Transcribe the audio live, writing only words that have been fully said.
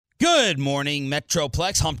Good morning,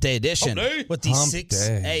 Metroplex Hump Day edition. With the 6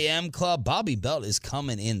 a.m. club, Bobby Belt is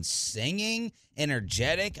coming in singing,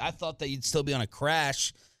 energetic. I thought that you'd still be on a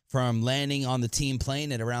crash from landing on the team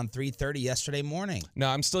plane at around 3:30 yesterday morning. No,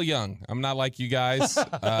 I'm still young. I'm not like you guys.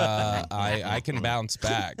 I can bounce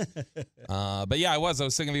back. But yeah, I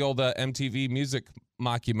was singing the old MTV music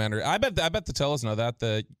mockumentary. I bet the tellers know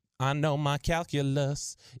that. I know my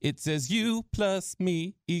calculus. It says you plus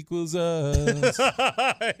me equals us.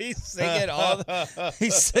 He's singing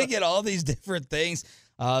all these different things.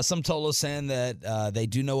 Some Tolo saying that they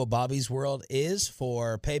do know what Bobby's World is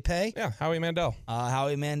for Pepe. Yeah, Howie Mandel.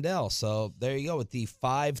 Howie Mandel. So there you go with the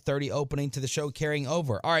 5:30 opening to the show carrying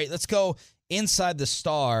over. All right, let's go inside the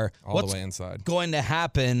Star. The way inside. What's going to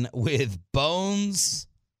happen with Bones,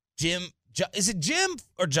 Jim? Is it Jim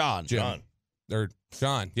or John? John. Or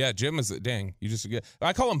John. Yeah, Jim is dang.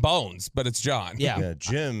 I call him Bones, but it's John. Yeah,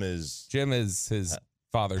 Jim is his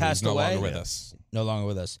father, passed who's no away. longer with us. No longer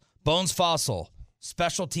with us. Bones Fossil,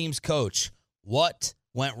 special teams coach. What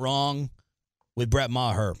went wrong with Brett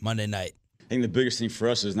Maher Monday night? I think the biggest thing for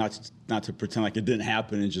us is not to pretend like it didn't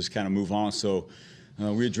happen and just kind of move on. So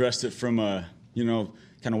we addressed it from a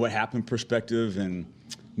kind of what happened perspective, and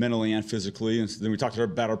mentally and physically. And so then we talked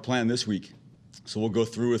about our plan this week. So we'll go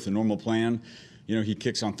through with a normal plan. He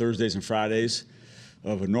kicks on Thursdays and Fridays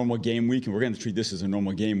of a normal game week, and we're going to treat this as a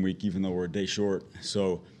normal game week, even though we're a day short.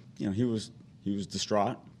 So, he was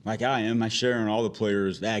distraught, like I am. I share in all the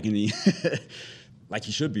players' agony, like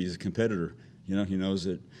he should be as a competitor. He knows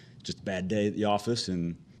that just a bad day at the office,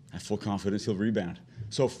 and I have full confidence he'll rebound.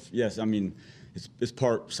 So, yes, I mean, it's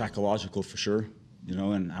part psychological for sure,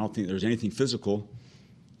 and I don't think there's anything physical.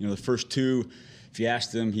 The first two, if you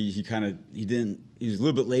asked him, he was a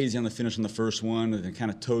little bit lazy on the finish on the first one, and then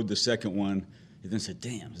kind of towed the second one. He then said,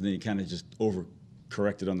 damn. And then he kind of just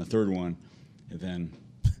overcorrected on the third one. And then,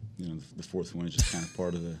 the fourth one is just kind of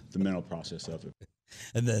part of the mental process of it.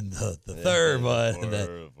 And then the third one.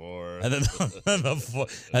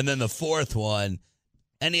 And then the fourth one.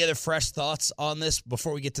 Any other fresh thoughts on this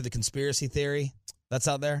before we get to the conspiracy theory that's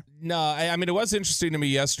out there? No, I mean, it was interesting to me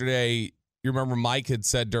yesterday. You remember Mike had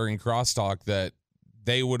said during crosstalk that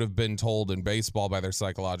they would have been told in baseball by their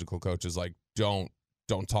psychological coaches, like, don't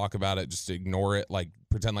talk about it, just ignore it, like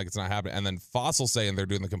pretend like it's not happening. And then Fossil saying they're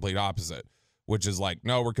doing the complete opposite, which is like,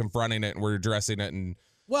 no, we're confronting it and we're addressing it. And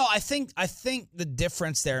well, I think the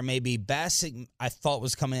difference there may be Bassick, I thought,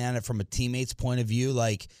 was coming at it from a teammate's point of view.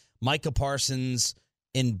 Like Micah Parsons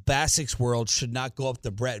in Bassick's world should not go up to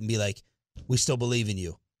Brett and be like, we still believe in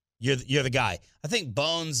you. You're the guy. I think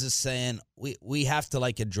Bones is saying we have to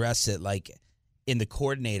address it in the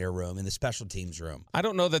coordinator room, in the special teams room. I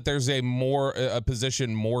don't know that there's a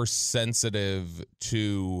position more sensitive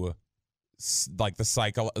to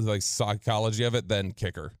the psychology of it than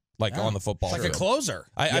kicker, on the football field. Like a closer.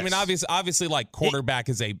 I mean, obviously, quarterback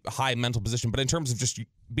is a high mental position, but in terms of just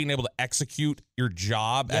being able to execute your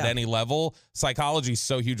job at any level, psychology is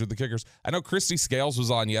so huge with the kickers. I know Christy Scales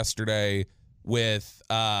was on yesterday with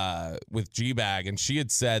G-Bag, and she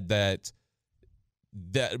had said that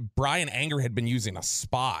Brian Anger had been using a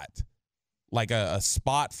spot, like a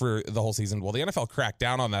spot for the whole season. Well, the NFL cracked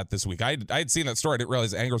down on that this week. I had seen that story. I didn't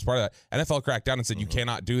realize Anger was part of that. NFL cracked down and said, you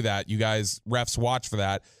cannot do that. You guys, refs, watch for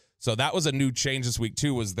that. So that was a new change this week,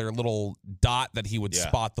 too, was their little dot that he would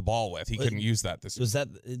spot the ball with. He couldn't use that this week.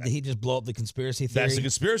 Did he just blow up the conspiracy theory? That's the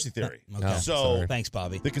conspiracy theory. Okay. No, so thanks,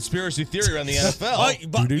 Bobby. The conspiracy theory around the NFL.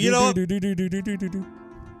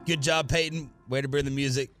 Good job, Peyton. Way to bring the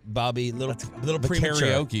music, Bobby. Little the premature.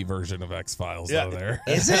 Karaoke version of X-Files, though, there.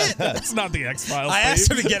 Is it? It's not the X-Files. I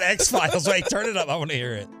asked him to get X-Files. Wait, turn it up. I want to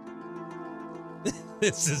hear it.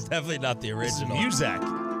 This is definitely not the original. Music.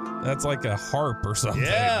 That's like a harp or something.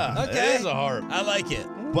 Yeah, okay. It is a harp. I like it.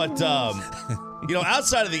 But,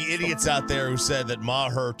 outside of the idiots out there who said that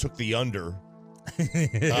Maher took the under.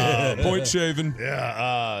 Point shaven.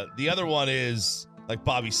 Yeah. The other one is, like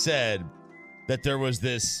Bobby said, that there was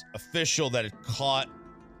this official that had caught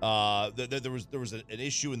there was an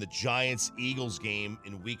issue in the Giants-Eagles game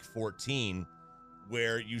in Week 14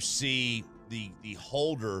 where you see the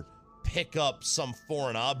holder pick up some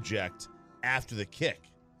foreign object after the kick.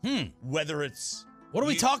 Whether it's... What are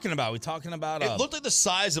we talking about? Are we talking about... It looked like the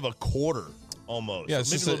size of a quarter, almost. Yeah,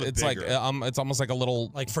 it's it's almost like a little...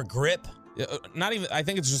 Like for grip? Not even... I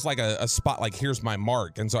think it's just like a spot, like, here's my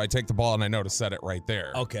mark. And so I take the ball and I know to set it right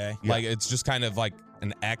there. Okay. Like, it's just kind of like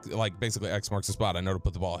an X... Like, basically X marks the spot. I know to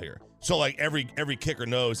put the ball here. So, like, every kicker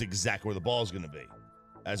knows exactly where the ball is going to be.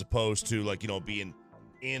 As opposed to, like, being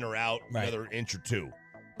in or out another inch or two.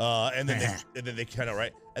 And then they kind of...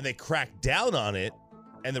 Right? And they cracked down on it.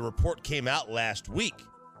 And the report came out last week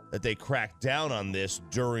that they crack down on this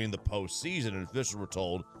during the postseason. And officials were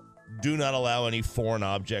told, do not allow any foreign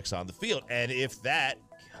objects on the field. And if that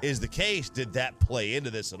is the case, did that play into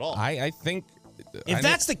this at all? I think if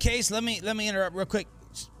that's the case, let me interrupt real quick.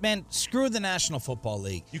 Man, screw the National Football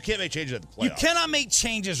League. You can't make changes at the playoffs. You cannot make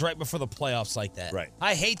changes right before the playoffs like that. Right.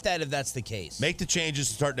 I hate that if that's the case. Make the changes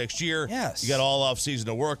to start next year. Yes. You got all off season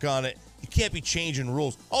to work on it. You can't be changing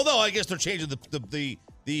rules. Although I guess they're changing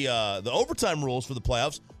the overtime rules for the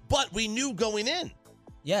playoffs. But we knew going in.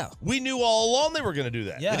 Yeah. We knew all along they were going to do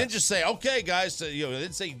that. Yeah. They didn't just say, okay, guys. They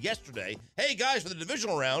didn't say yesterday, hey, guys, for the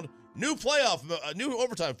divisional round, new playoff, new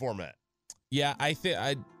overtime format. Yeah, I think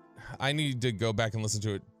I need to go back and listen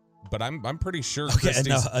to it, but I'm pretty sure. Okay,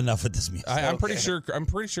 enough with this music. I'm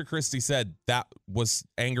pretty sure Christie said that was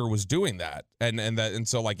Anger was doing that, and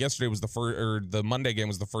so like yesterday was the first, or the Monday game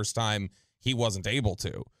was the first time he wasn't able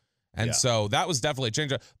to, and so that was definitely a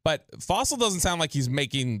change. But Fossil doesn't sound like he's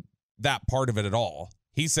making that part of it at all.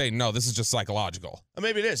 He's saying, no, this is just psychological.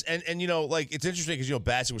 Maybe it is. And like, it's interesting because,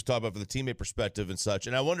 Bassett was talking about from the teammate perspective and such.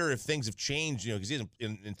 And I wonder if things have changed, because he's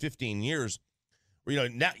in 15 years, where,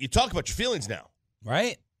 now you talk about your feelings now.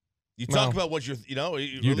 Right? You talk about what you're,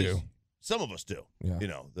 you do. Some of us do. Yeah.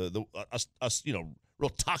 Us, real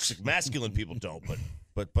toxic masculine people don't.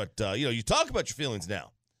 But you talk about your feelings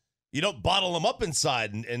now. You don't bottle them up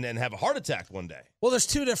inside and have a heart attack one day. Well, there's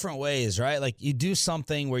two different ways, right? Like you do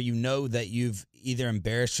something where you know that you've either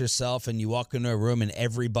embarrassed yourself and you walk into a room and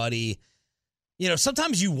everybody,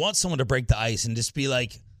 sometimes you want someone to break the ice and just be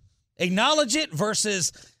like, acknowledge it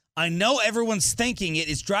versus I know everyone's thinking it.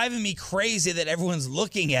 It's driving me crazy that everyone's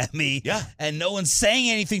looking at me and no one's saying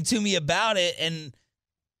anything to me about it. And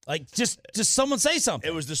like, just someone say something.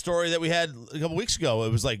 It was the story that we had a couple weeks ago.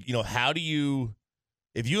 It was like, how do you,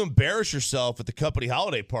 if you embarrass yourself at the company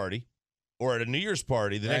holiday party or at a New Year's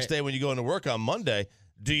party, the next day when you go into work on Monday,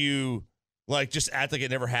 do you just act like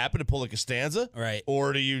it never happened and pull like a stanza? Right.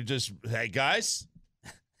 Or do you just, hey, guys,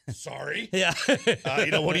 sorry? Yeah.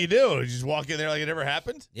 What do? You just walk in there like it never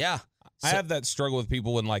happened? Yeah. I have that struggle with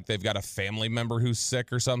people when they've got a family member who's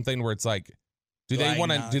sick or something where it's like, do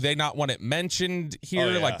they not want it mentioned here? Oh,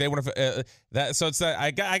 yeah. Like they want to that. So it's that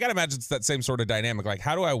I got to imagine it's that same sort of dynamic. Like,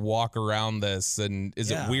 how do I walk around this? And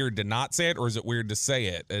is it weird to not say it, or is it weird to say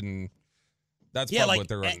it? And that's probably what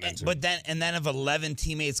they're running into. But then if 11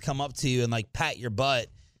 teammates come up to you and pat your butt,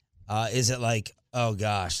 is it like, oh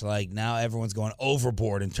gosh, now everyone's going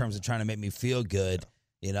overboard in terms of trying to make me feel good,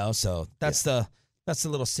 So that's the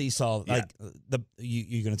little seesaw. Yeah.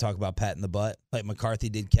 You're going to talk about patting the butt like McCarthy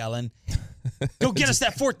did Kellen. Go get us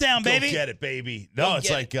that fourth down, baby. Go get it, baby. No, it's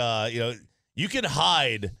like you can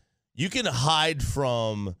hide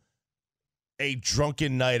from a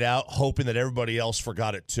drunken night out hoping that everybody else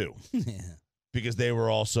forgot it too. Because they were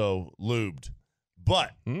also lubed.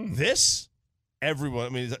 But this,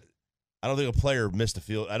 everyone, I don't think a player missed a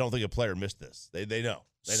field. I don't think a player missed this. They know.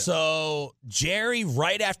 So Jerry,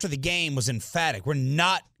 right after the game, was emphatic. We're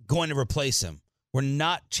not going to replace him. We're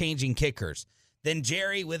not changing kickers. Then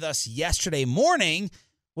Jerry, with us yesterday morning,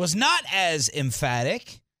 was not as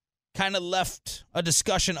emphatic, kind of left a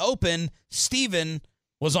discussion open. Steven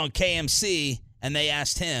was on KMC, and they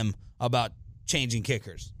asked him about changing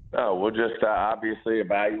kickers. No, we'll just obviously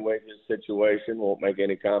evaluate his situation. Won't make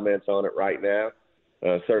any comments on it right now.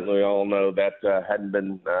 Certainly we all know that hadn't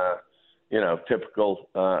been, typical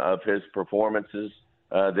of his performances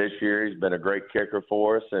this year. He's been a great kicker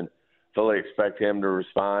for us and fully expect him to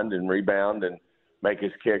respond and rebound and make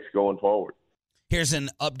his kicks going forward. Here's an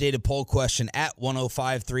updated poll question at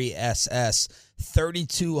 1053SS.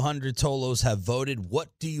 3,200 Tolos have voted. What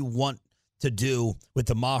do you want to do with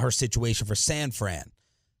the Maher situation for San Fran?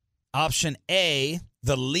 Option A,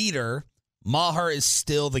 the leader, Maher is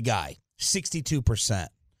still the guy, 62%.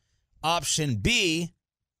 Option B,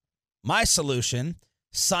 my solution,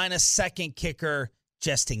 sign a second kicker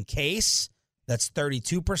just in case. That's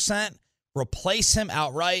 32%. Replace him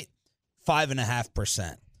outright,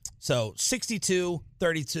 5.5%. So 62,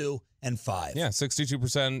 32, and 5. Yeah,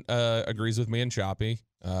 62% agrees with me and Choppy.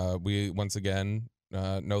 We, once again,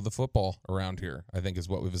 know the football around here, I think is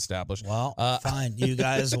what we've established. Well, fine. You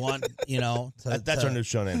guys want, that's our new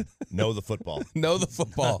show name. Know the football. Know the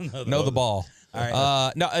football. know the ball. All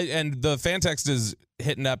right. No, and the fan text is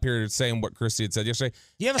hitting up here saying what Christy had said yesterday.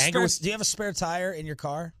 Do you have a spare tire in your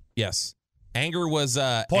car? Yes. Anger was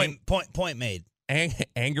point made.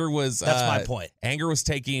 Anger was that's my point. Anger was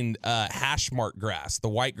taking hash mark grass, the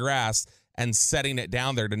white grass, and setting it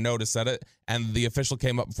down there to notice that it, and the official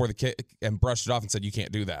came up before the kick and brushed it off and said, "You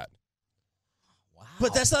can't do that." Wow.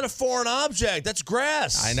 But that's not a foreign object. That's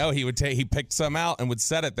grass. I know he picked some out and would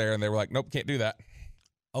set it there, and they were like, "Nope, can't do that."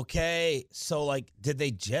 Okay, so like, did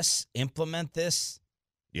they just implement this?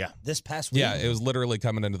 Yeah. This past week? Yeah, it was literally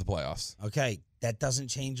coming into the playoffs. Okay, that doesn't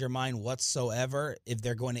change your mind whatsoever if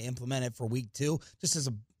they're going to implement it for week 2, just as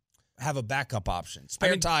have a backup option.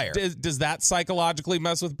 Spare tire. Does that psychologically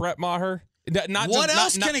mess with Brett Maher? What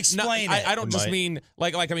else can explain it? I don't just mean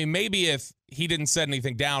maybe if he didn't set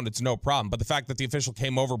anything down, it's no problem. But the fact that the official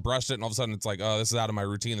came over, brushed it, and all of a sudden it's like, oh, this is out of my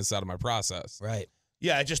routine, this is out of my process. Right.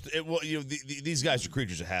 Yeah, these guys are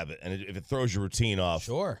creatures of habit, and if it throws your routine off,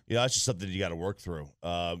 sure, that's just something you got to work through.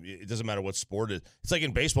 It doesn't matter what sport it is. It's like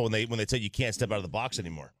in baseball when they tell you can't step out of the box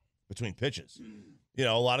anymore between pitches. A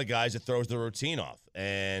lot of guys, it throws their routine off,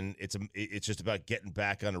 and it's just about getting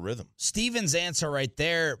back on a rhythm. Steven's answer right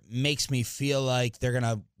there makes me feel like they're going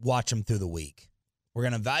to watch him through the week. We're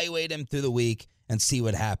going to evaluate him through the week and see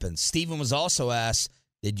what happens. Steven was also asked,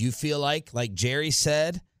 did you feel like Jerry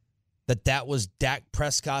said, that was Dak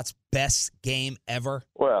Prescott's best game ever?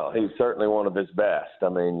 Well, he's certainly one of his best. I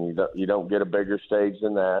mean, you don't get a bigger stage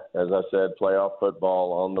than that. As I said, playoff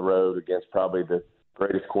football on the road against probably the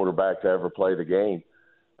greatest quarterback to ever play the game.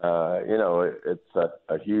 It's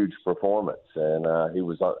a huge performance, and he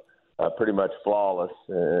was pretty much flawless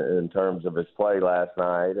in terms of his play last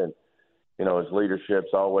night. And, his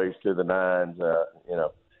leadership's always to the nines.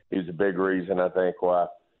 He's a big reason, I think, why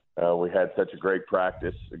we had such great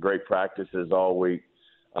practices all week.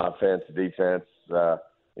 Offense, defense,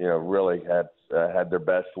 really had their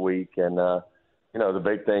best week. And, the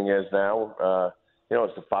big thing is now,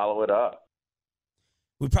 is to follow it up.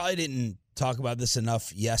 We probably didn't talk about this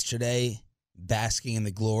enough yesterday, basking in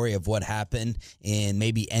the glory of what happened and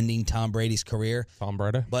maybe ending Tom Brady's career. Tom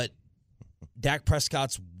Brady. But Dak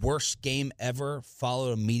Prescott's worst game ever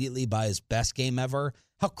followed immediately by his best game ever.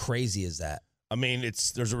 How crazy is that? I mean,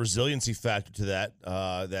 there's a resiliency factor to that,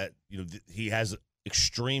 that he has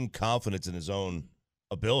extreme confidence in his own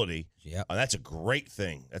ability. Yeah, that's a great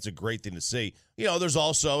thing. That's a great thing to see. There's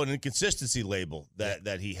also an inconsistency label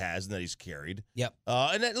that he has and that he's carried. Yep.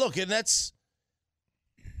 And that's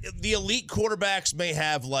the elite quarterbacks may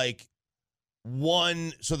have like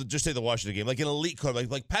one. So just say the Washington game, like an elite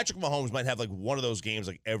quarterback, like Patrick Mahomes might have like one of those games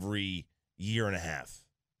like every year and a half.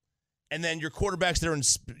 And then your quarterbacks that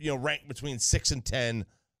are ranked between 6 and 10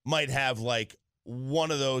 might have like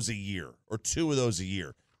one of those a year or two of those a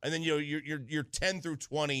year. And then your 10 through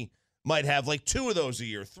 20 might have like 2 of those a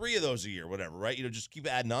year, 3 of those a year, whatever, right? Just keep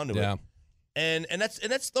adding on to it. And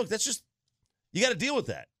that's look, that's just, you got to deal with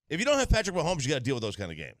that. If you don't have Patrick Mahomes, you got to deal with those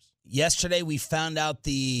kind of games. Yesterday we found out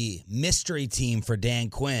the mystery team for Dan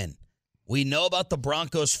Quinn. We know about the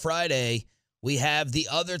Broncos Friday. We have the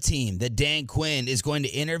other team that Dan Quinn is going to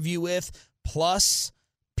interview with, plus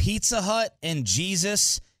Pizza Hut and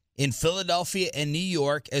Jesus in Philadelphia and New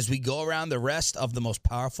York as we go around the rest of the most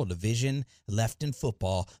powerful division left in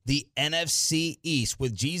football, the NFC East,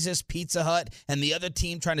 with Jesus, Pizza Hut, and the other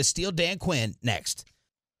team trying to steal Dan Quinn next.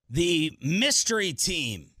 The mystery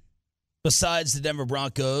team, besides the Denver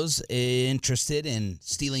Broncos, interested in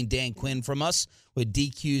stealing Dan Quinn from us with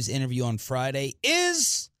DQ's interview on Friday,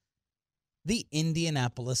 is the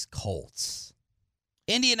Indianapolis Colts.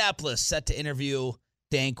 Indianapolis set to interview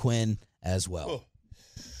Dan Quinn as well. Oh.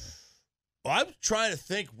 Well, I'm trying to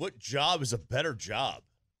think what job is a better job.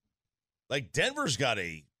 Like, Denver's got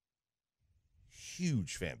a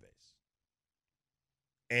huge fan base.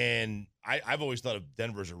 And I've always thought of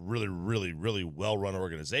Denver as a really, really, really well-run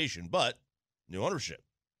organization, but new ownership.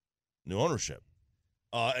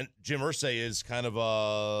 And Jim Irsay is kind of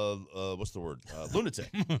a, what's the word? Lunatic.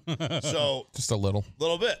 So just a little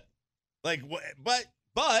bit. Like,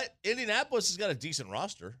 but Indianapolis has got a decent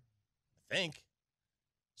roster, I think.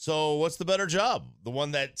 So what's the better job? The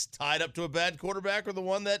one that's tied up to a bad quarterback or the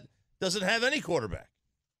one that doesn't have any quarterback?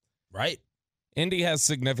 Right. Indy has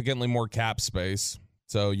significantly more cap space,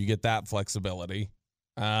 so you get that flexibility.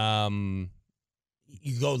 You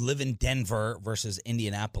go live in Denver versus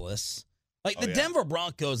Indianapolis. Like the Denver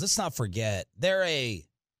Broncos, let's not forget, they're a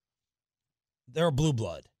blue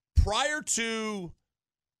blood. Prior to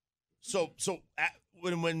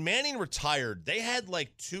when Manning retired, they had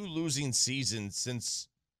like 2 losing seasons since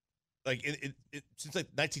like since like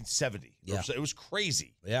 1970. Yeah. So it was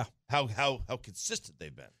crazy. Yeah. How consistent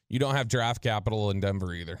they've been. You don't have draft capital in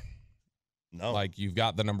Denver either. No. Like, you've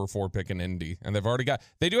got the number 4 pick in Indy, and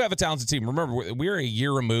they do have a talented team. Remember, we're a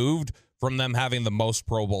year removed from them having the most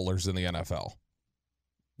Pro Bowlers in the NFL.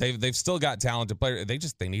 They've still got talented players.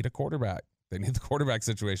 They need a quarterback. They need the quarterback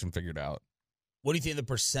situation figured out. What do you think the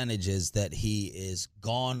percentage is that he is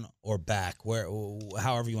gone or back,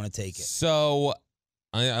 however you want to take it? So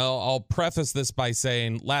I'll preface this by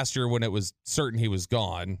saying last year when it was certain he was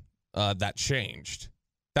gone, that changed.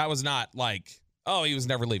 That was not like, oh, he was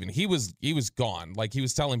never leaving. He was gone. Like, he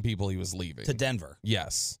was telling people he was leaving. To Denver.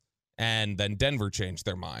 Yes. And then Denver changed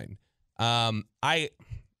their mind. I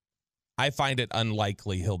find it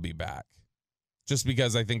unlikely he'll be back. Just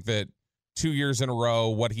because I think that 2 years in a row,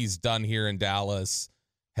 what he's done here in Dallas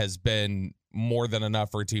has been more than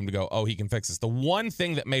enough for a team to go, oh, he can fix this. The one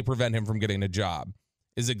thing that may prevent him from getting a job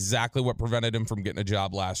is exactly what prevented him from getting a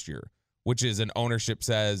job last year, which is an ownership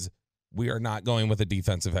says, we are not going with a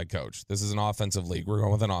defensive head coach. This is an offensive league. We're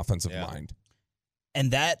going with an offensive mind.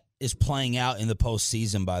 And that is playing out in the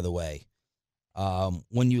postseason, by the way.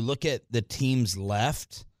 When you look at the teams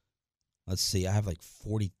left, let's see, I have like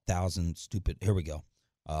 40,000 stupid. Here we go.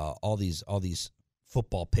 All these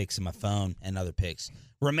football picks in my phone and other picks.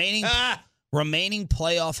 Remaining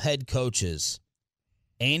playoff head coaches: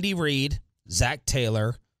 Andy Reid, Zach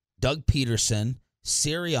Taylor, Doug Peterson,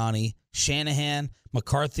 Sirianni, Shanahan,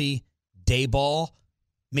 McCarthy, Daboll.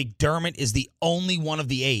 McDermott is the only one of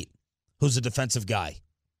the 8 who's a defensive guy.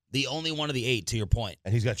 The only one of the 8, to your point.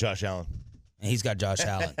 And he's got Josh Allen.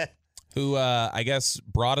 Who I guess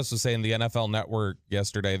Broadus was saying the NFL Network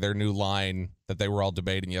yesterday, their new line that they were all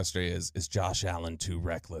debating yesterday is Josh Allen too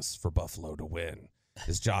reckless for Buffalo to win?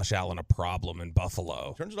 Is Josh Allen a problem in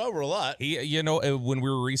Buffalo? Turns it over a lot. He, when we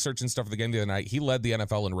were researching stuff for the game the other night, he led the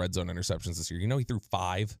NFL in red zone interceptions this year. He threw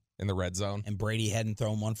 5 in the red zone. And Brady hadn't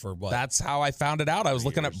thrown one for what? That's how I found it out. I was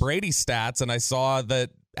looking at Brady's stats, and I saw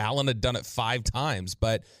that Allen had done it 5 times.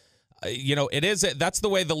 But, that's the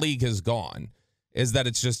way the league has gone, is that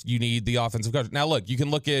it's just you need the offensive coach. Now, look, you can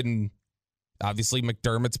look in, obviously,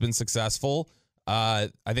 McDermott's been successful. I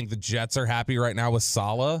think the Jets are happy right now with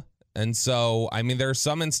Saleh. And so, there are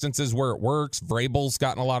some instances where it works. Vrabel's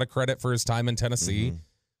gotten a lot of credit for his time in Tennessee.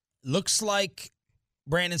 Mm-hmm. Looks like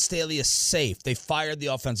Brandon Staley is safe. They fired the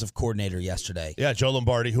offensive coordinator yesterday. Yeah, Joe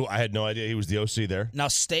Lombardi, who I had no idea he was the OC there. Now,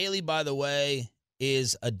 Staley, by the way,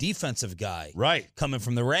 is a defensive guy. Right. Coming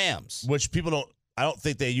from the Rams. Which I don't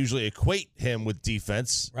think they usually equate him with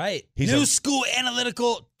defense. Right. He's New school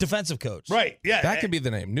analytical defensive coach. Right, yeah. That could be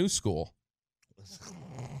the name, New School.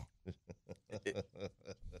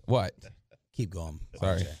 What? Keep going.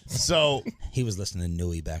 Sorry. So he was listening to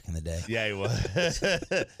Newey back in the day. Yeah, he was.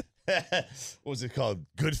 What was it called?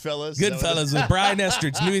 Goodfellas? Goodfellas with Brian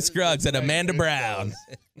Estridge, Newey Scruggs, and Amanda Brown.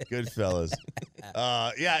 Goodfellas.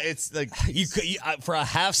 Yeah, it's like you for a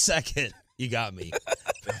half second. You got me.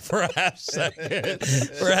 For a half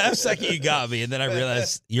second, you got me, and then I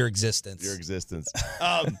realized your existence.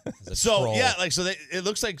 So yeah, it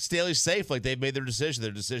looks like Staley's safe. Like they've made their decision.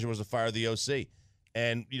 Their decision was to fire the OC,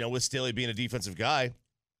 and with Staley being a defensive guy,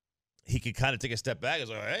 he could kind of take a step back and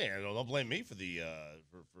say, "Hey, don't blame me for the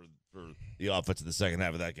for the offense in the second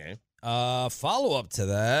half of that game." Follow up to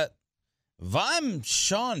that, if I'm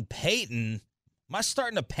Sean Payton, am I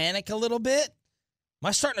starting to panic a little bit? Am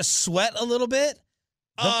I starting to sweat a little bit?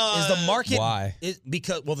 Is the market why?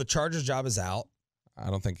 Because the Chargers job is out. I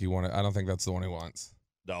don't think I don't think that's the one he wants.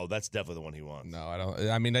 No, that's definitely the one he wants. No, I don't.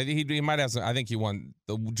 He might have some. I think he won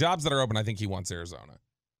the jobs that are open. I think he wants Arizona.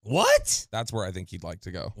 What? That's where I think he'd like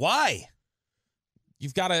to go. Why?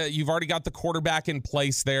 You've already got the quarterback in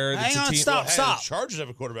place there. Hang on, stop. The Chargers have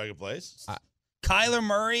a quarterback in place. Kyler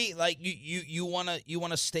Murray, like you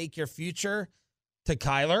wanna stake your future to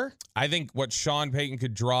Kyler? I think what Sean Payton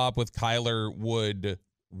could draw up with Kyler would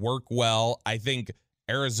work well. I think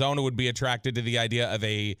Arizona would be attracted to the idea of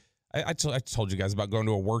I told you guys about going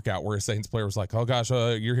to a workout where a Saints player was like, oh gosh,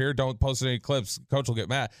 you're here, don't post any clips, coach will get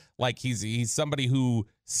mad. Like he's somebody who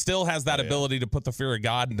still has that ability to put the fear of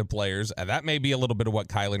God into players, and that may be a little bit of what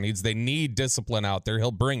Kyler needs. They need discipline out there.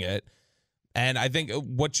 He'll bring it. And I think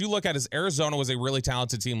what you look at is Arizona was a really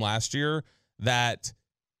talented team last year that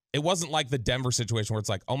it wasn't like the Denver situation where it's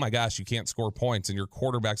like, oh my gosh, you can't score points and your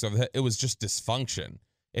quarterback's over the head. It was just dysfunction.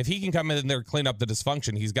 If he can come in there and clean up the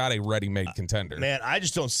dysfunction, he's got a ready-made contender. Man, I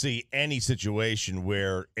just don't see any situation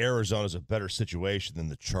where Arizona's a better situation than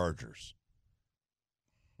the Chargers.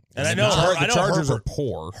 And I know the Chargers are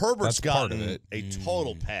poor. Herbert's gotten a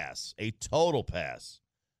total pass.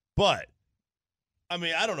 But,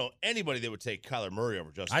 I don't know anybody that would take Kyler Murray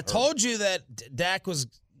over Justin Herbert. I told you that Dak was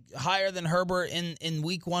higher than Herbert in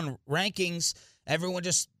week 1 rankings. Everyone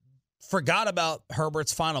just forgot about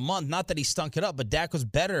Herbert's final month. Not that he stunk it up, but Dak was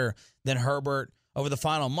better than Herbert over the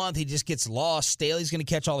final month. He just gets lost. Staley's going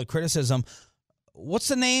to catch all the criticism. What's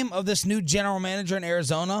the name of this new general manager in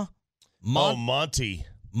Arizona? Monty.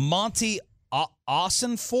 Monty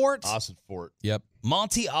Ossenfort? Ossenfort. Yep.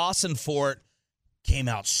 Monty Ossenfort came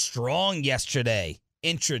out strong yesterday,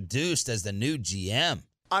 introduced as the new GM.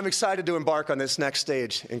 I'm excited to embark on this next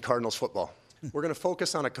stage in Cardinals football. We're going to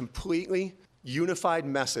focus on a completely unified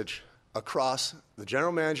message across the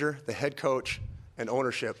general manager, the head coach, and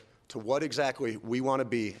ownership to what exactly we want to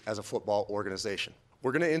be as a football organization.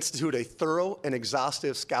 We're going to institute a thorough and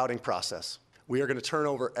exhaustive scouting process. We are going to turn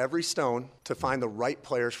over every stone to find the right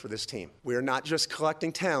players for this team. We are not just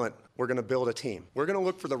collecting talent, we're going to build a team. We're going to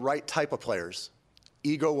look for the right type of players.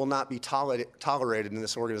 Ego will not be tolerated in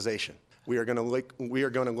this organization. We are going to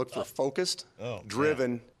look for focused,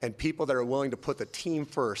 driven, and people that are willing to put the team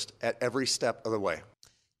first at every step of the way.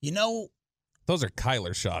 You know, those are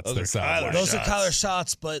Kyler shots. Those are Kyler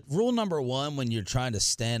shots, but rule number one when you're trying to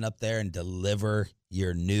stand up there and deliver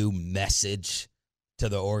your new message to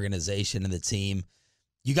the organization and the team,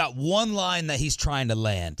 you got one line that he's trying to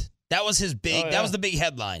land. That was his big. That was the big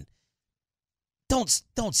headline. Don't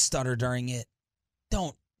stutter during it.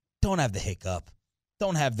 Don't have the hiccup.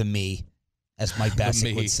 Don't have the me, as Mike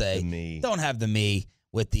Bassick would say. Don't have the me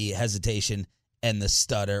with the hesitation and the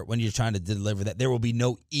stutter when you're trying to deliver that. There will be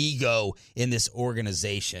no ego in this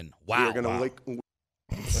organization. Wow.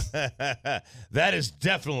 That is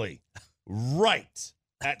definitely right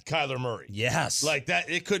at Kyler Murray. Yes. Like that,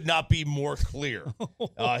 it could not be more clear.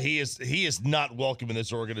 He is not welcome in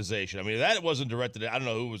this organization. I mean, that wasn't directed at, I don't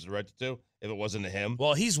know who it was directed to, if it wasn't to him.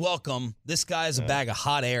 Well, he's welcome. This guy is a bag of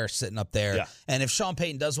hot air sitting up there. Yeah. And if Sean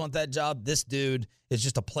Payton does want that job, this dude is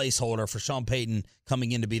just a placeholder for Sean Payton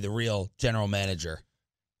coming in to be the real general manager.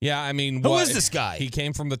 Yeah, I mean, who is this guy? He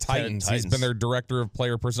came from the Titans. He's been their director of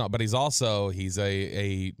player personnel, but he's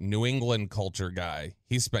a New England culture guy.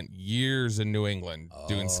 He spent years in New England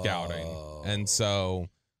doing scouting, and so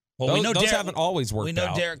we know those haven't always worked out.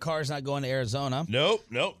 We know Derek Carr's not going to Arizona. Nope.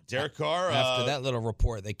 Derek Carr. After that little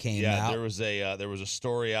report that came out, there was a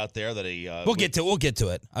story out there that he. We'll get to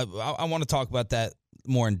it. I want to talk about that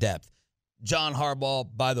more in depth. John Harbaugh,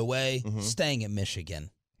 by the way, staying at Michigan.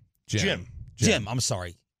 Jim, I'm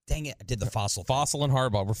sorry. Dang it, I did the Fossil. Fossil and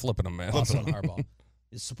Harbaugh, we're flipping them, man. Fossil and Harbaugh. Did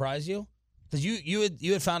it surprise you? Because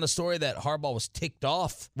you had found a story that Harbaugh was ticked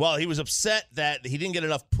off. Well, he was upset that he didn't get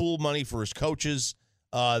enough pool money for his coaches,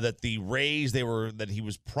 that the raise that he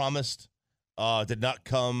was promised did not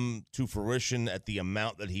come to fruition at the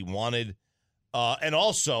amount that he wanted. And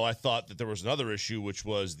also, I thought that there was another issue, which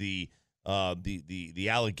was the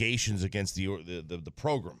allegations against the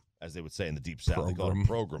program, as they would say in the Deep South. They call it a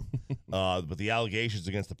program. But the allegations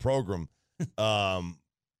against the program,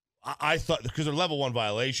 I thought, because they're level 1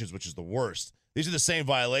 violations, which is the worst. These are the same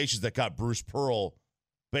violations that got Bruce Pearl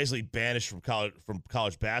basically banished from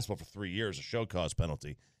college basketball for 3 years, a show cause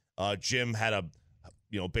penalty. Jim had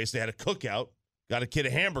basically had a cookout, got a kid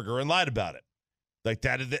a hamburger, and lied about it. Like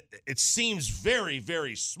that, it seems very,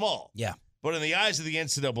 very small. Yeah. But in the eyes of the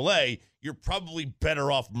NCAA, you're probably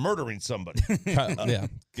better off murdering somebody.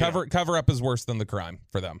 Cover up is worse than the crime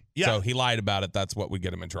for them. Yeah. So he lied about it. That's what would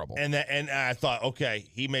get him in trouble. And I thought, okay,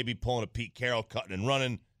 he may be pulling a Pete Carroll, cutting and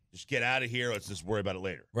running. Just get out of here. Let's just worry about it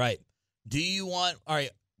later. Right. Do you want? All right.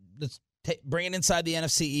 Let's bring it inside the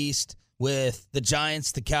NFC East with the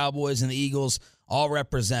Giants, the Cowboys, and the Eagles all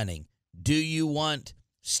representing. Do you want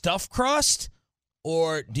stuffed crust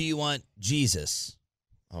or do you want Jesus?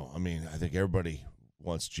 Oh, I mean, I think everybody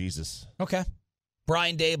wants Jesus. Okay.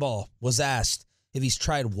 Brian Daboll was asked if he's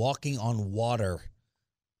tried walking on water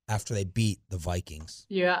after they beat the Vikings.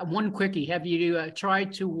 Yeah, one quickie. Have you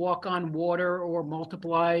tried to walk on water or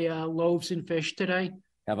multiply loaves and fish today?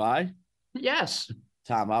 Have I? Yes.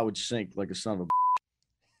 Tom, I would sink like a son of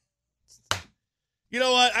a. You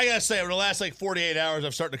know what? I gotta say, over the last 48 hours,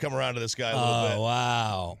 I've started to come around to this guy a little bit. Oh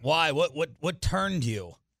wow! Why? What turned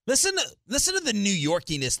you? Listen to the New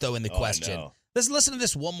Yorkiness though in the question. Let's listen to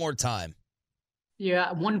this one more time.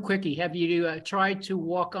 Yeah, one quickie. Have you tried to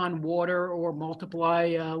walk on water or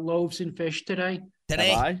multiply loaves and fish today? Have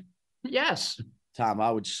I? Yes. Tom, I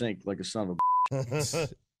would sink like a son of a.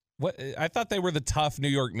 What? I thought they were the tough New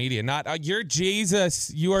York media. Not you're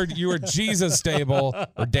Jesus. You are Jesus stable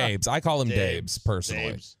or Dabes. I call him Dabes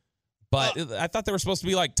personally. Dabes. But I thought they were supposed to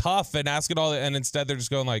be like tough and asking all that, and instead they're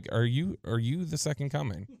just going like, "Are you the second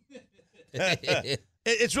coming?"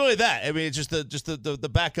 It's really that. I mean, it's just the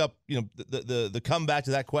backup. The comeback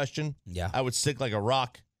to that question. Yeah, I would sink like a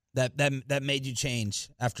rock. That made you change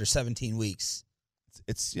after 17 weeks.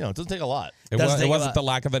 It doesn't take a lot. It wasn't the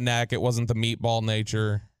lack of a neck. It wasn't the meatball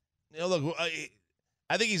nature. Look,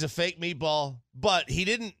 I think he's a fake meatball, but he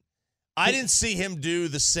didn't. I didn't see him do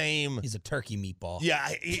the same. He's a turkey meatball. Yeah,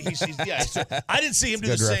 I didn't see him do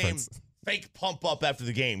the same fake pump up after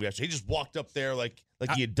the game. He just walked up there like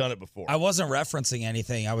he had done it before. I wasn't referencing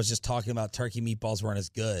anything. I was just talking about turkey meatballs weren't as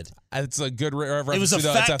good. It's a good reference. It was a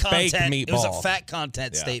fat content. Fake meatball. It was a fat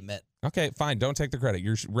content statement. Okay, fine. Don't take the credit.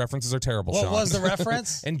 Your references are terrible, What Sean. was the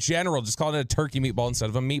reference? In general, just calling it a turkey meatball instead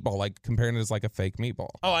of a meatball, like comparing it as like a fake meatball.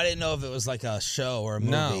 Oh, I didn't know if it was like a show or a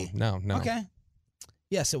movie. No. Okay.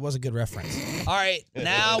 Yes, it was a good reference. All right,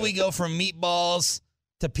 now we go from meatballs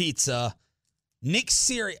to pizza. Nick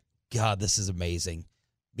Sirianni. God, this is amazing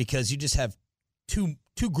because you just have two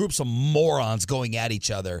groups of morons going at each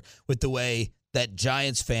other with the way that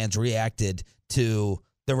Giants fans reacted to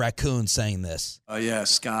the raccoon saying this. Yeah,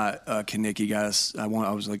 Scott Kanicki got us. I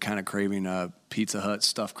was like kind of craving Pizza Hut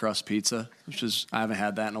stuffed crust pizza, which is I haven't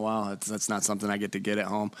had that in a while. That's not something I get to get at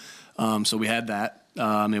home. So we had that.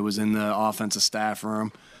 It was in the offensive staff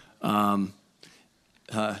room. Yeah,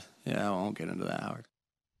 I won't get into that, Howard.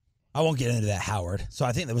 I won't get into that, Howard. So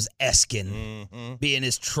I think that was Eskin being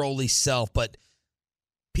his trolly self. But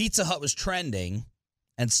Pizza Hut was trending,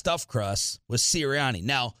 and stuffed crust was Sirianni.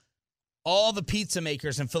 Now, all the pizza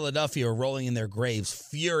makers in Philadelphia are rolling in their graves,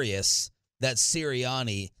 furious that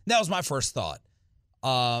Sirianni. That was my first thought.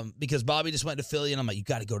 Because Bobby just went to Philly, and I'm like, you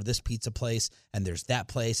got to go to this pizza place, and there's that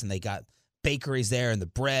place, and they got bakeries there, and the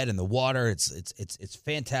bread and the water. It's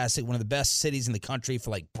fantastic. One of the best cities in the country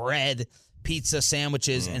for like bread, pizza,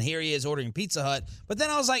 sandwiches, and here he is ordering Pizza Hut. But then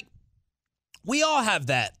I was like, we all have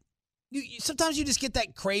that. Sometimes you just get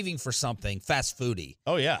that craving for something fast foody.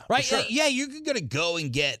 Oh, yeah. Right? Sure. Yeah, you're going to go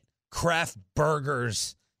and get Kraft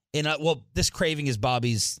burgers. This craving is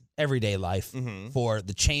Bobby's everyday life for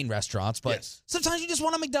the chain restaurants. But sometimes you just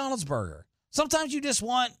want a McDonald's burger. Sometimes you just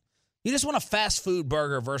want a fast food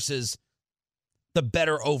burger versus the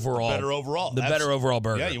better overall. The better overall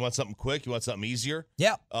burger. Yeah, you want something quick. You want something easier.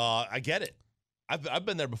 Yeah. I get it. I've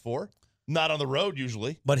been there before. Not on the road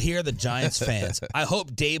usually. But here are the Giants fans. I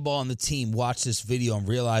hope Daboll and the team watch this video and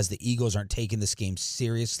realize the Eagles aren't taking this game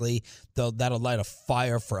seriously. That'll light a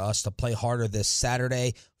fire for us to play harder this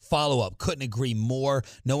Saturday. Follow-up. Couldn't agree more.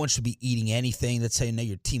 No one should be eating anything. That's how you know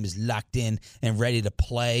your team is locked in and ready to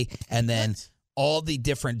play. And then all the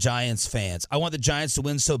different Giants fans. I want the Giants to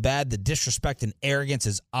win so bad. The disrespect and arrogance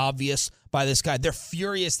is obvious by this guy. They're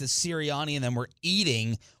furious that Sirianni and them were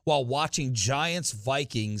eating while watching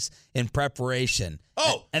Giants-Vikings in preparation.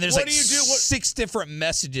 Oh, and there's what like do you do? 6 different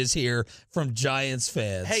messages here from Giants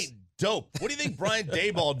fans. Hey, dope. What do you think Brian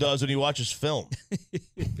Daboll does when he watches film?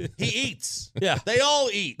 He eats. Yeah. They all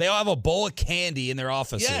eat. They all have a bowl of candy in their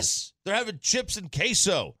offices. Yes. They're having chips and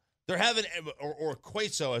queso. They're having or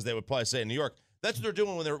queso, as they would probably say in New York. That's what they're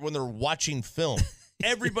doing when they're watching film.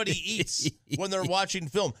 Everybody eats when they're watching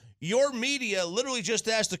film. Your media literally just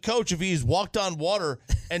asked the coach if he's walked on water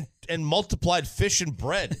and multiplied fish and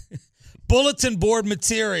bread. Bulletin board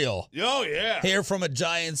material. Oh, yeah. Here from a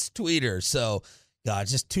Giants tweeter. So, God,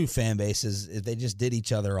 just 2 fan bases. If they just did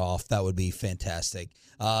each other off, that would be fantastic.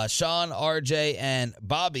 Sean, RJ, and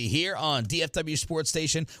Bobby here on DFW Sports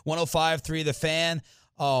Station 105.3 The Fan.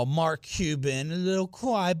 Oh, Mark Cuban, a little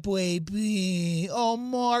cry baby. Oh,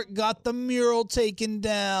 Mark got the mural taken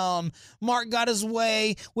down. Mark got his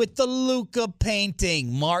way with the Luka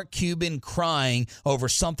painting. Mark Cuban crying over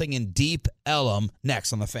something in Deep Ellum.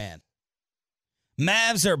 Next on The Fan.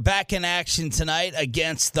 Mavs are back in action tonight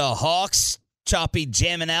against the Hawks. Choppy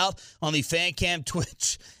jamming out on the Fan Cam,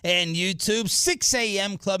 Twitch, and YouTube. 6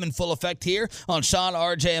 a.m. club in full effect here on Sean,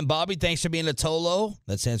 RJ, and Bobby. Thanks for being a Tolo.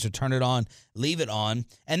 That stands for turn it on, leave it on.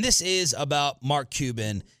 And this is about Mark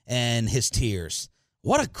Cuban and his tears.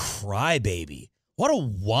 What a crybaby. What a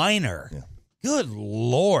whiner. Yeah. Good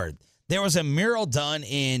Lord. There was a mural done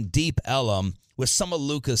in Deep Ellum with some of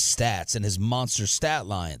Luka's stats and his monster stat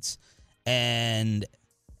lines. And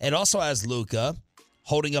it also has Luka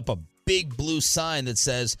holding up a big blue sign that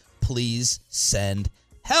says, please send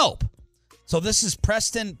help. So this is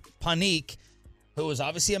Preston Panique, who is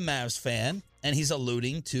obviously a Mavs fan, and he's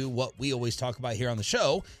alluding to what we always talk about here on the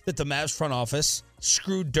show, that the Mavs front office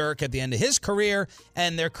screwed Dirk at the end of his career,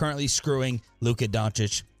 and they're currently screwing Luka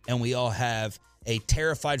Doncic, and we all have a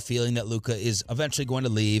terrified feeling that Luka is eventually going to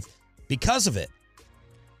leave because of it.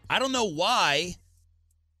 I don't know why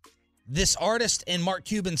this artist and Mark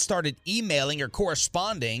Cuban started emailing or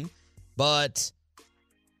corresponding, but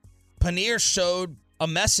Preston showed a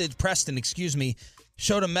message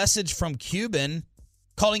from Cuban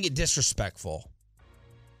calling it disrespectful.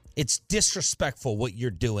 It's disrespectful what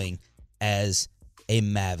you're doing as a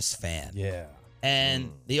Mavs fan. Yeah.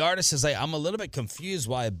 And the artist is like, I'm a little bit confused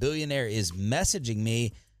why a billionaire is messaging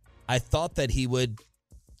me. I thought that he would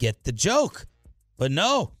get the joke. But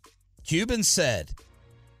no, Cuban said,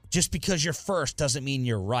 just because you're first doesn't mean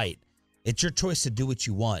you're right. It's your choice to do what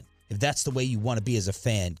you want. If that's the way you want to be as a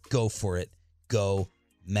fan, go for it. Go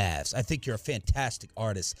Mavs. I think you're a fantastic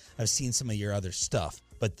artist. I've seen some of your other stuff,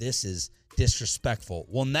 but this is disrespectful.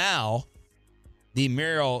 Well, now the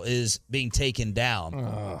mural is being taken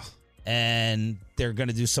down, and they're going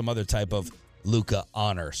to do some other type of Luka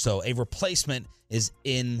honor. So a replacement is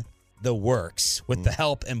in the works with the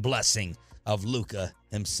help and blessing of Luka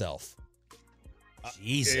himself.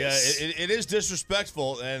 Jesus. Yeah, it is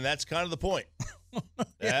disrespectful, and that's kind of the point.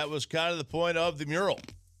 That was kind of the point of the mural.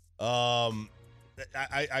 The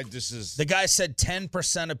guy said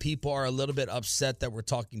 10% of people are a little bit upset that we're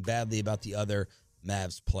talking badly about the other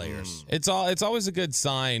Mavs players. It's always a good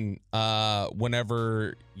sign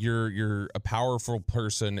whenever you're a powerful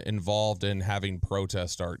person involved in having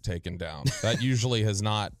protest art taken down. That usually has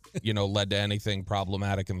not led to anything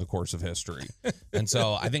problematic in the course of history. And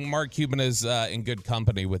so I think Mark Cuban is in good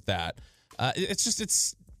company with that.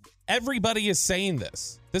 It's everybody is saying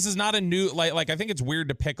this. This is not a new like I think it's weird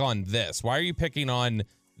to pick on this. Why are you picking on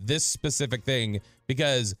this specific thing?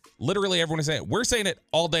 Because literally everyone is saying it. We're saying it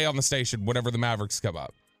all day on the station whenever the Mavericks come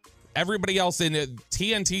up. Everybody else in it,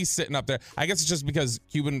 TNT sitting up there. I guess it's just because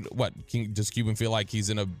Cuban, does Cuban feel like he's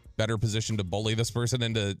in a better position to bully this person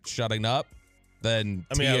into shutting up than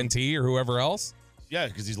TNT or whoever else? Yeah,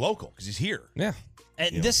 because he's local, because he's here. Yeah.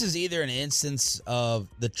 And this is either an instance of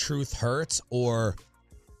the truth hurts or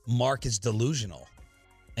Mark is delusional.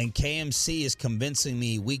 And KMC is convincing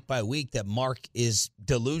me week by week that Mark is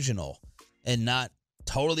delusional and not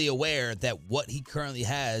totally aware that what he currently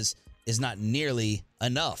has is not nearly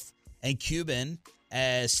enough. And Cuban,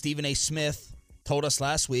 as Stephen A. Smith told us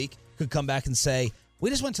last week, could come back and say, we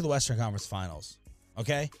just went to the Western Conference Finals,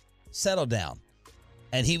 okay? Settle down.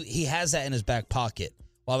 And he has that in his back pocket.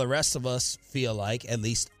 While the rest of us feel like, at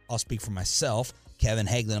least I'll speak for myself, Kevin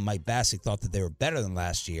Hagelin and Mike Bassick thought that they were better than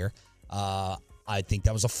last year. I think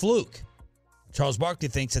that was a fluke. Charles Barkley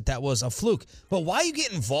thinks that was a fluke. But why you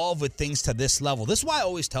get involved with things to this level? This is why I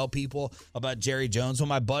always tell people about Jerry Jones. When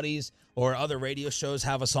my buddies or other radio shows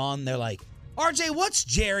have us on, they're like, RJ, what's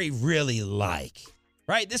Jerry really like?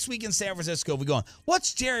 Right? This week in San Francisco, we go on,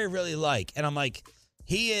 what's Jerry really like? And I'm like,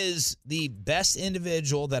 he is the best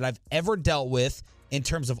individual that I've ever dealt with in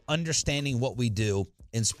terms of understanding what we do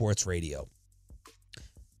in sports radio.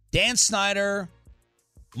 Dan Snyder,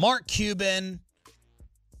 Mark Cuban,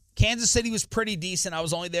 Kansas City was pretty decent. I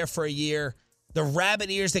was only there for a year. The Rabbit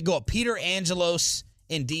Ears, they go up. Peter Angelos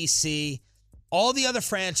in D.C. All the other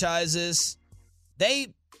franchises,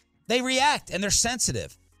 they react, and they're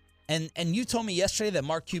sensitive. And you told me yesterday that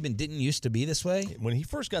Mark Cuban didn't used to be this way. When he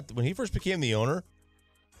first became the owner,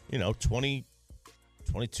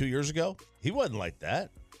 22 years ago, he wasn't like that.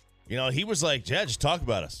 He was like, yeah, just talk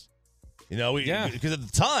about us. Because at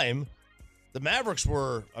the time, the Mavericks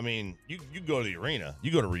were, you go to the arena,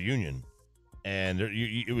 you go to Reunion, and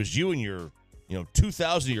it was you and your,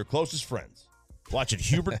 2,000 of your closest friends watching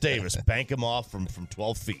Hubert Davis bank him off from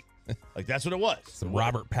 12 feet. Like, that's what it was. The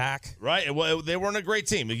Robert Pack. Right? They weren't a great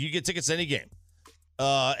team. You get tickets to any game.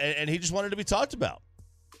 And he just wanted to be talked about.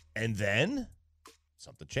 And then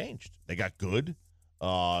something changed. They got good.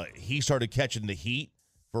 He started catching the heat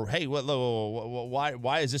for, hey,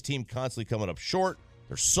 why is this team constantly coming up short?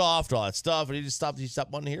 They're soft, all that stuff, and he stopped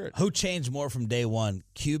wanting to hear it. Who changed more from day one,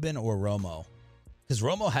 Cuban or Romo? Because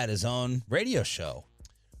Romo had his own radio show.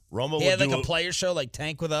 Romo he had like a player show, like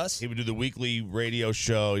Tank with Us. He would do the weekly radio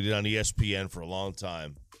show. He did on ESPN for a long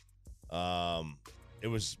time. It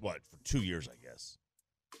was, for 2 years, I guess.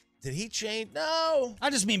 Did he change? No. I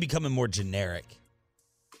just mean becoming more generic.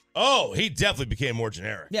 Oh, he definitely became more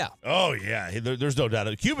generic. Yeah. Oh, yeah. There's no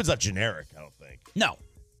doubt. Cuban's not generic, I don't think. No.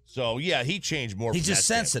 So, yeah, he changed more. He's just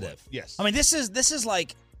sensitive. Yes. This is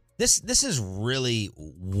like this is really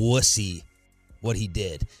wussy what he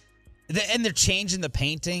did. And they're changing the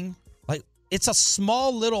painting. Like, it's a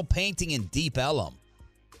small little painting in Deep Ellum.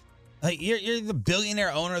 Like, you're the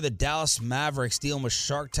billionaire owner of the Dallas Mavericks dealing with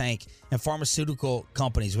Shark Tank and pharmaceutical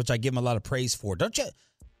companies, which I give him a lot of praise for. Don't you?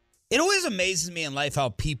 It always amazes me in life how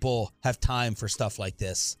people have time for stuff like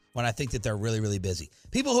this when I think that they're really, really busy.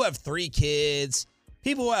 People who have 3 kids,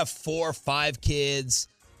 people who have 4 or 5 kids,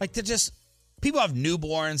 like people have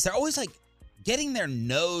newborns. They're always like getting their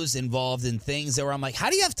nose involved in things where I'm like, how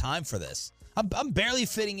do you have time for this? I'm barely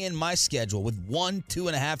fitting in my schedule with 1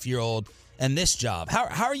 2.5-year-old and this job.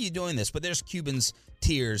 How are you doing this? But there's Cuban's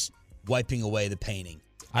tears wiping away the painting.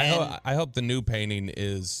 I hope the new painting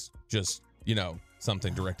is just,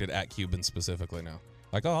 something directed at Cuban specifically now.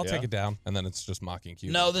 Like, I'll take it down, and then it's just mocking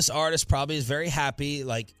Cuban. No, this artist probably is very happy.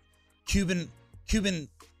 Like, Cuban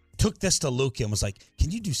took this to Luka and was like,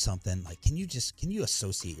 can you do something? Like, can you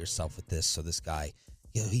associate yourself with this so this guy,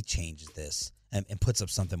 he changes this and puts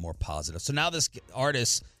up something more positive. So now this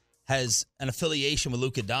artist has an affiliation with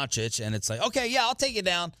Luka Doncic, and it's like, okay, yeah, I'll take it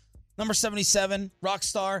down. Number 77, rock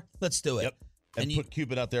star. Let's do it. Yep. And put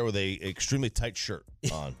Cuban out there with a extremely tight shirt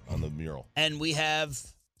on the mural. And we have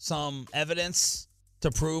some evidence to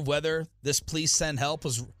prove whether this please send help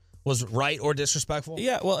was right or disrespectful.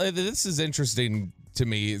 Yeah, well, this is interesting to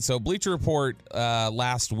me. So Bleacher Report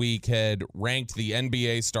last week had ranked the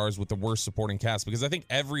NBA stars with the worst supporting cast because I think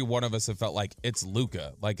every one of us have felt like it's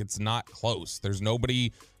Luka. Like it's not close. There's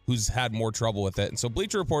nobody who's had more trouble with it. And so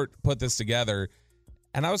Bleacher Report put this together,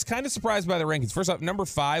 and I was kind of surprised by the rankings. First off, number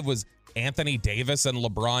 5 was Anthony Davis and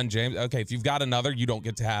LeBron James. Okay, if you've got another, you don't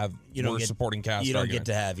get to have worst supporting cast. You don't get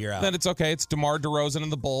to have. You're out. Then it's okay. It's DeMar DeRozan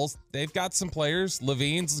and the Bulls. They've got some players.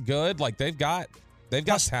 Levine's good. Like they've got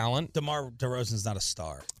talent. DeMar DeRozan's not a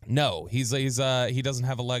star. No, he doesn't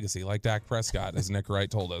have a legacy like Dak Prescott, as Nick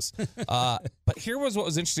Wright told us. But here was what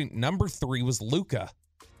was interesting. Number 3 was Luka.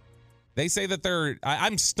 They say that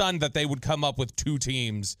I'm stunned that they would come up with 2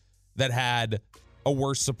 teams that had a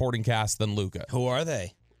worse supporting cast than Luka. Who are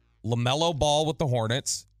they? LaMelo Ball with the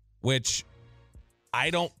Hornets, which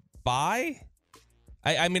I don't buy.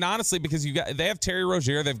 I mean, honestly, because they have Terry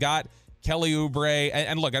Rozier, they've got Kelly Oubre,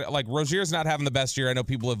 and look, like Rozier's not having the best year. I know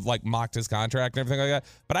people have like mocked his contract and everything like that,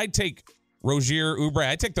 but I'd take Rozier, Oubre,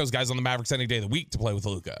 I'd take those guys on the Mavericks any day of the week to play with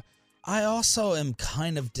Luka. I also am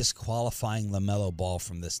kind of disqualifying LaMelo Ball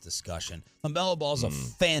from this discussion. LaMelo Ball's a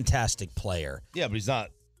fantastic player. Yeah, but he's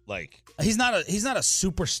not like he's not a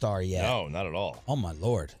superstar yet. No, not at all. Oh my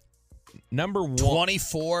Lord. Number 1,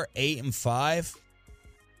 24, 8, and 5.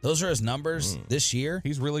 Those are his numbers this year.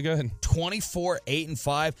 He's really good. 24, 8, and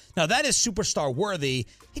 5. Now that is superstar worthy.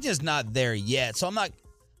 He's just not there yet. So I'm not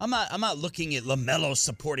looking at LaMelo's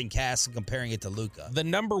supporting cast and comparing it to Luka. The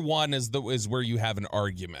number 1 is where you have an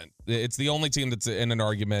argument. It's the only team that's in an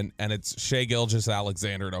argument, and it's Shai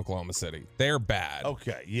Gilgeous-Alexander in Oklahoma City. They're bad.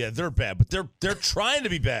 Okay, yeah, they're bad, but they're trying to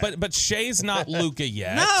be bad. But Shai's not Luka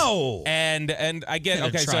yet. No. And I get They're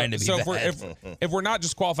okay. trying to be So bad. if we're not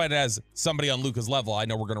just qualified as somebody on Luka's level, I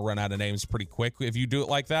know we're going to run out of names pretty quick if you do it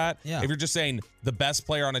like that. Yeah. If you're just saying the best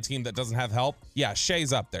player on a team that doesn't have help, yeah,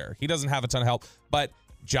 Shai's up there. He doesn't have a ton of help, but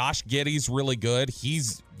Josh Giddey's really good.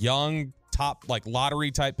 He's young, top like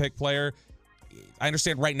lottery type pick player. I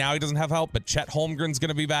understand right now he doesn't have help, but Chet Holmgren's going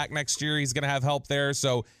to be back next year. He's going to have help there.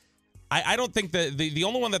 So I don't think that the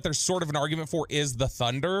only one that there's sort of an argument for is the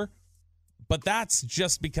Thunder, but that's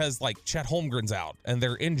just because like Chet Holmgren's out and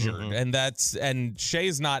they're injured, and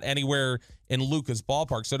Shai's not anywhere in Luka's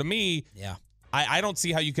ballpark. So to me, yeah, I don't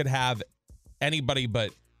see how you could have anybody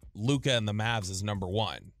but Luka and the Mavs as number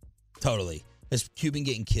 1. Totally. Is Cuban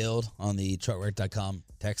getting killed on the truckwreck.com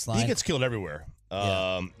text line? He gets killed everywhere.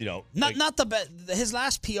 Yeah. Not the best. His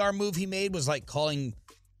last PR move he made was like calling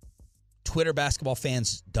Twitter basketball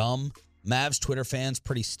fans dumb. Mavs Twitter fans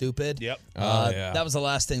pretty stupid. Yep. That was the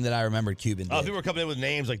last thing that I remembered Cuban did. People were coming in with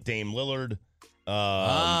names like Dame Lillard.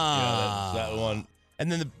 That one. And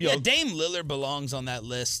then Dame Lillard belongs on that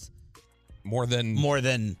list. More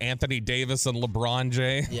than Anthony Davis and LeBron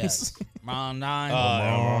James. Yes.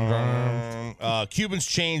 Cuban's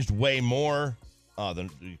changed way more than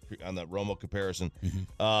on that Romo comparison.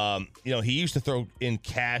 He used to throw in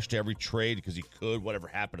cash to every trade because he could. Whatever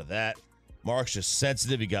happened to that? Mark's just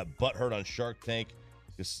sensitive. He got butthurt on Shark Tank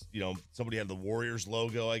because somebody had the Warriors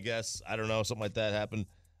logo. I guess I don't know, something like that happened.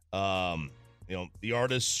 The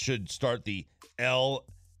artists should start the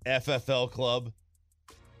LFFL club,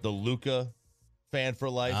 the Luka Fan for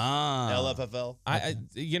Life, LFFL.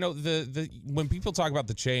 When people talk about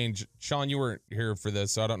the change, Sean, you weren't here for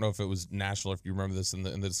this, so I don't know if it was national, if you remember this in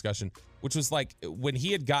the discussion, which was like when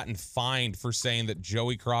he had gotten fined for saying that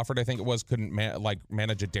Joey Crawford, I think it was, couldn't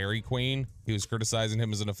manage a Dairy Queen. He was criticizing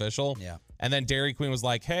him as an official. Yeah. And then Dairy Queen was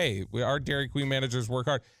like, hey, our Dairy Queen managers work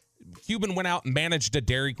hard. Cuban went out and managed a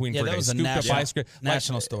Dairy Queen for a day. That was a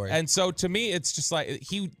national story. And so to me, it's just like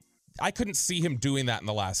I couldn't see him doing that in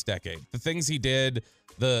the last decade. The things he did,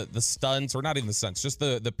 the stunts, or not even the stunts, just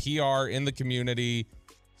the PR in the community.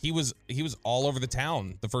 He was all over the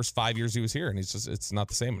town the first 5 years he was here, and it's not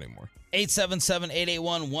the same anymore.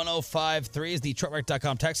 877-881-1053 is the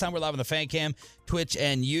truckwreck.com text line. We're live on the Fan Cam, Twitch,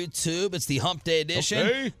 and YouTube. It's the Hump Day edition.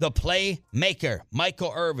 Okay. The Playmaker,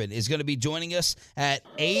 Michael Irvin, is going to be joining us at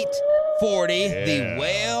 8:40. Yeah. The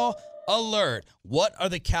Whale Alert. What are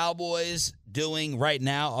the Cowboys doing right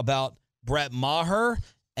now about Brett Maher?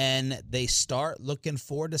 And they start looking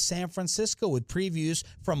forward to San Francisco with previews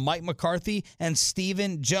from Mike McCarthy and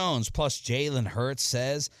Stephen Jones. Plus, Jalen Hurts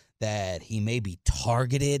says that he may be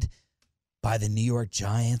targeted by the New York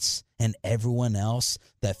Giants and everyone else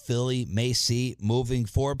that Philly may see moving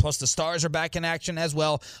forward. Plus, the Stars are back in action as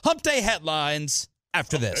well. Hump Day headlines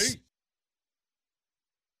after this.